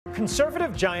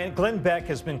Conservative giant Glenn Beck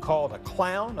has been called a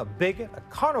clown, a bigot, a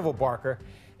carnival barker,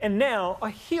 and now a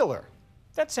healer.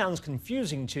 If that sounds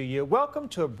confusing to you, welcome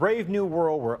to a brave new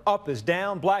world where up is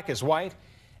down, black is white,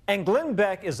 and Glenn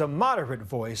Beck is a moderate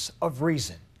voice of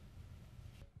reason.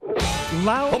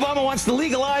 Loud. Obama wants to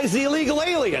legalize the illegal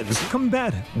aliens.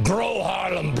 Combative. Grow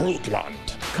Harlem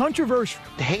Brutland. Controversial.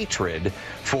 Hatred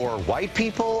for white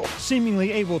people.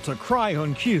 Seemingly able to cry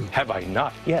on cue. Have I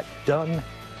not yet done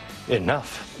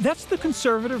enough? That's the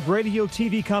conservative radio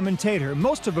TV commentator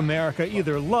most of America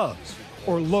either loves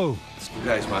or loathes. You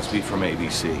guys must be from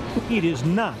ABC. It is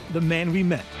not the man we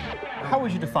met. How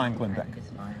would you define Glenn Beck?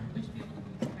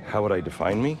 How would I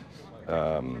define me?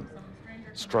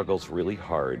 Struggles really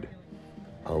hard.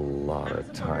 A lot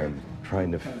of time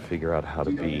trying to figure out how to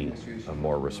be a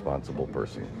more responsible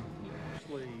person.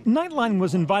 Nightline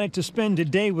was invited to spend a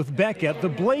day with Beck at the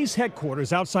Blaze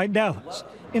headquarters outside Dallas,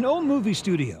 an old movie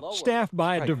studio staffed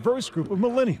by a diverse group of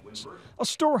millennials, a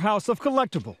storehouse of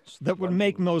collectibles that would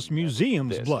make most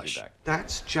museums blush.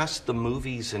 That's just the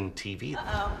movies and TV.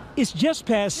 It's just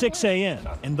past 6 a.m.,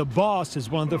 and the boss is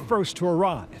one of the first to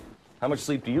arrive. How much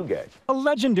sleep do you get? A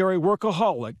legendary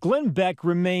workaholic, Glenn Beck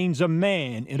remains a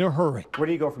man in a hurry. Where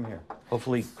do you go from here?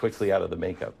 Hopefully quickly out of the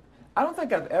makeup. I don't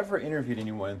think I've ever interviewed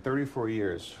anyone in 34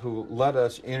 years who let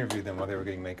us interview them while they were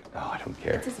getting makeup. Oh, I don't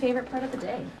care. It's his favorite part of the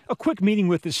day. A quick meeting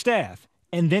with his staff,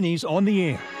 and then he's on the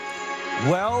air.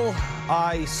 Well,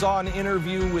 I saw an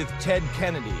interview with Ted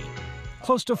Kennedy.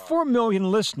 Close to 4 million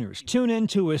listeners tune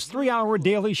into his 3-hour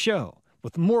daily show,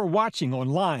 with more watching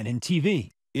online and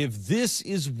TV. If this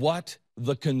is what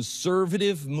the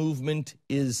conservative movement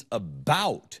is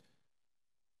about,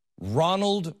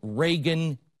 Ronald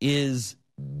Reagan is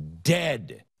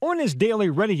dead. On his daily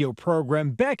radio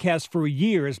program, Beck has for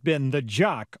years been the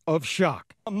jock of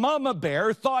shock. Mama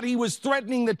Bear thought he was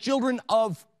threatening the children.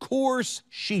 Of course,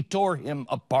 she tore him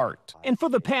apart. And for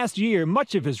the past year,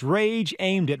 much of his rage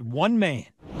aimed at one man.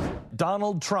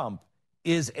 Donald Trump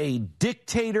is a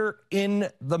dictator in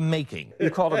the making.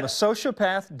 You called him a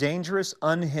sociopath, dangerous,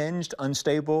 unhinged,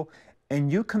 unstable,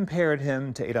 and you compared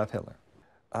him to Adolf Hitler.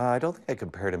 I don't think I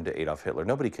compared him to Adolf Hitler.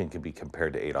 Nobody can be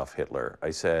compared to Adolf Hitler.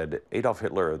 I said Adolf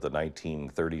Hitler of the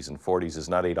 1930s and 40s is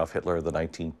not Adolf Hitler of the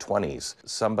 1920s.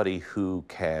 Somebody who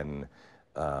can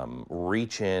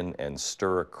reach in and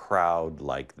stir a crowd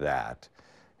like that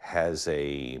has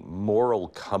a moral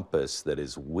compass that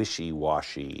is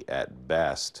wishy-washy at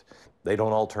best. They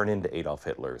don't all turn into Adolf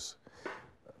Hitlers,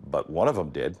 but one of them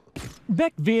did.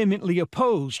 Beck vehemently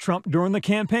opposed Trump during the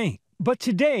campaign. But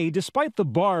today, despite the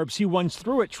barbs he once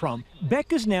threw at Trump,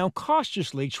 Beck is now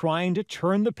cautiously trying to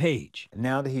turn the page.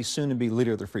 Now that he's soon to be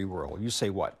leader of the free world, you say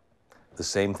what? The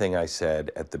same thing I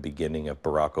said at the beginning of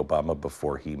Barack Obama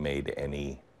before he made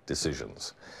any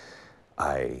decisions.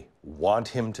 I want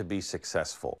him to be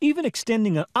successful. Even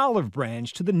extending an olive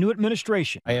branch to the new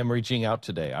administration. I am reaching out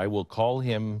today. I will call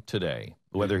him today,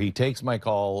 whether he takes my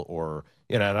call or,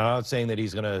 and I'm not saying that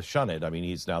he's going to shun it. I mean,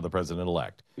 he's now the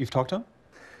president-elect. You've talked to him?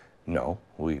 No,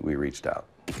 we reached out.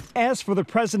 As for the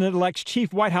president-elect's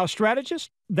chief White House strategist,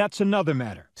 that's another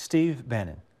matter. Steve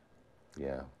Bannon.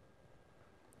 Yeah.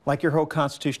 Like your whole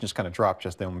Constitution just kind of dropped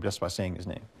just then, just by saying his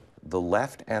name. The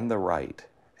left and the right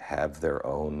have their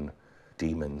own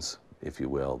demons, if you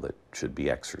will, that should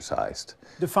be exercised.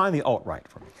 Define the alt-right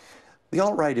for me. The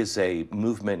alt-right is a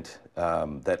movement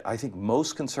that I think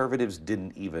most conservatives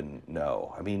didn't even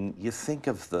know. I mean, you think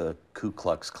of the Ku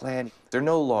Klux Klan. They're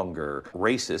no longer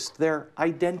racist, they're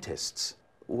identists.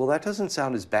 Well, that doesn't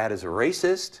sound as bad as a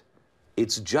racist.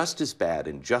 It's just as bad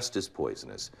and just as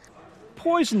poisonous.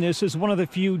 Poisonous is one of the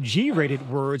few G-rated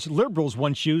words liberals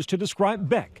once used to describe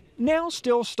Beck, now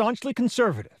still staunchly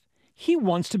conservative. He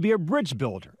wants to be a bridge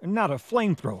builder, not a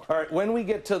flamethrower. All right, when we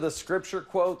get to the scripture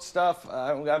quote stuff,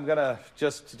 I'm gonna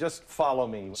just follow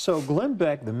me. So Glenn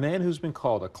Beck, the man who's been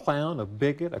called a clown, a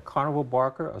bigot, a carnival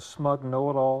barker, a smug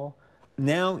know-it-all,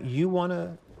 now you want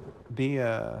to be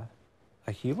a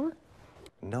healer?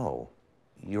 No,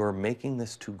 you're making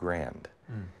this too grand.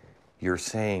 You're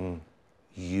saying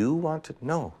you want to,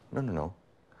 no.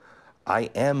 I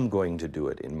am going to do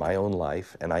it in my own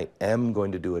life, and I am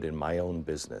going to do it in my own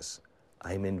business.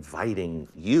 I'm inviting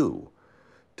you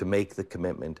to make the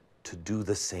commitment to do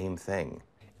the same thing.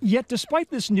 Yet despite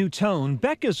this new tone,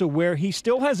 Beck is aware he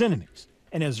still has enemies,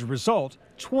 and as a result,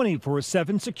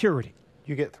 24/7 security.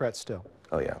 You get threats still?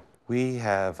 Oh yeah. We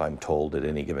have, I'm told at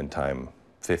any given time,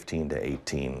 15 to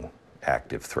 18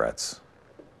 active threats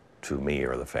to me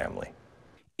or the family.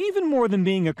 Even more than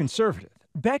being a conservative,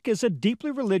 Beck is a deeply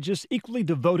religious, equally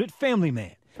devoted family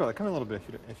man. Come in a little bit if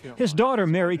you don't His mind. daughter,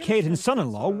 Mary Kate, and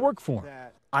son-in-law work for him.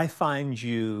 I find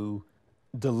you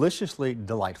deliciously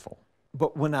delightful.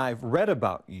 But when I've read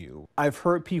about you, I've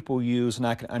heard people use, and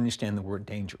I can understand the word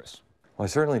dangerous. Well, I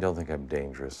certainly don't think I'm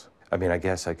dangerous. I mean, I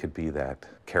guess I could be that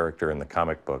character in the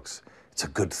comic books. It's a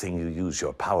good thing you use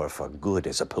your power for good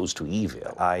as opposed to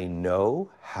evil. I know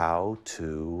how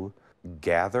to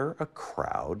gather a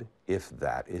crowd if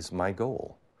that is my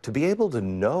goal. To be able to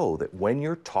know that when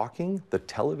you're talking, the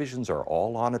televisions are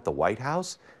all on at the White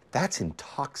House, that's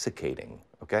intoxicating,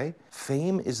 okay?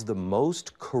 Fame is the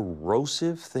most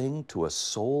corrosive thing to a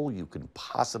soul you can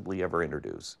possibly ever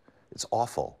introduce. It's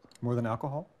awful. More than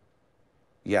alcohol?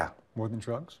 Yeah. More than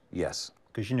drugs? Yes.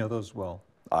 Because you know those well.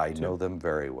 I know them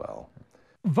very well.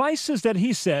 Vices that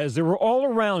he says there were all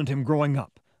around him growing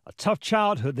up. A tough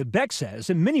childhood that Beck says,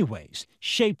 in many ways,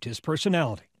 shaped his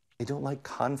personality. I don't like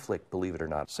conflict, believe it or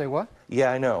not. Say what?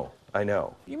 Yeah, I know.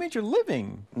 You made your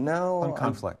living No, on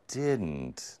conflict. I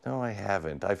didn't. No, I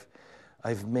haven't.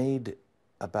 I've made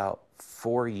about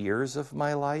 4 years of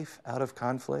my life out of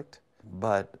conflict,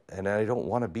 and I don't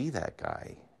want to be that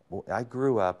guy. I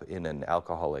grew up in an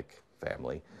alcoholic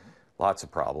family, lots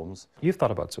of problems. You've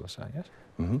thought about suicide, yes?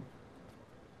 Mm-hmm.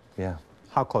 Yeah.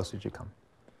 How close did you come?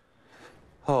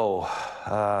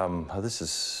 This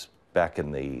is back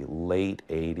in the late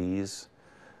 80s.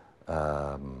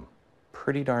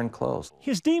 Pretty darn close.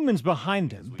 His demons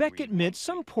behind him, Beck admits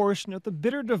some portion of the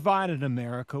bitter divide in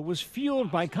America was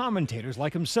fueled by commentators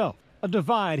like himself, a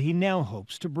divide he now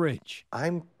hopes to bridge.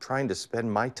 I'm trying to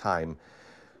spend my time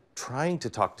trying to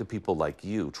talk to people like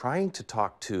you, trying to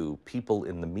talk to people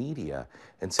in the media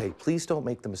and say, please don't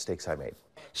make the mistakes I made.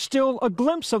 Still, a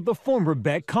glimpse of the former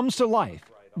Beck comes to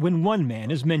life when one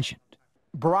man is mentioned.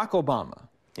 Barack Obama.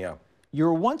 Yeah. You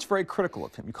were once very critical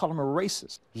of him. You called him a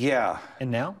racist. Yeah.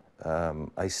 And now?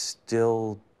 I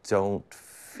still don't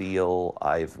feel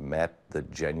I've met the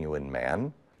genuine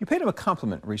man. You paid him a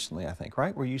compliment recently, I think,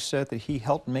 right? Where you said that he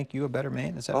helped make you a better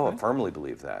man. Is that right? I firmly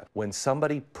believe that. When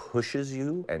somebody pushes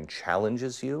you and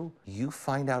challenges you, you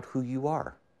find out who you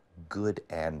are, good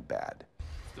and bad.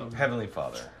 Heavenly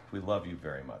Father, we love you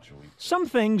very much. Some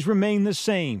things remain the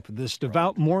same for this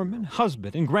devout Mormon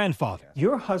husband and grandfather.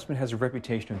 Your husband has a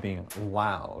reputation of being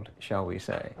loud, shall we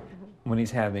say, when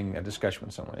he's having a discussion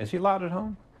with someone. Is he loud at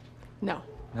home? No.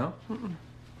 No? Mm-mm.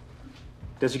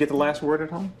 Does he get the last word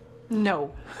at home?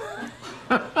 No.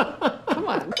 Come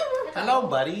on. Hello,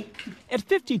 buddy. At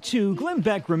 52, Glenn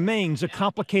Beck remains a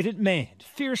complicated man,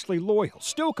 fiercely loyal,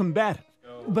 still combative,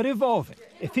 but evolving.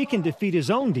 If he can defeat his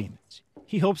own demons,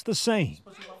 he hopes the same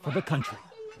for the country.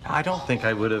 I don't think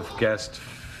I would have guessed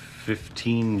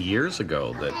 15 years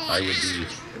ago that I would be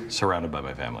surrounded by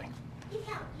my family.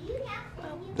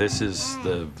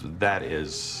 That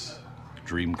is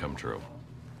dream come true.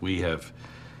 We have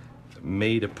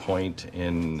made a point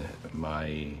in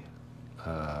my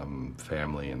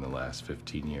family in the last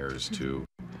 15 years to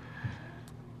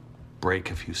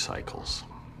break a few cycles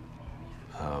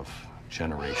of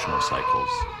generational cycles,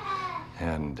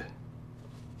 and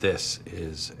this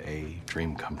is a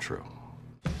dream come true.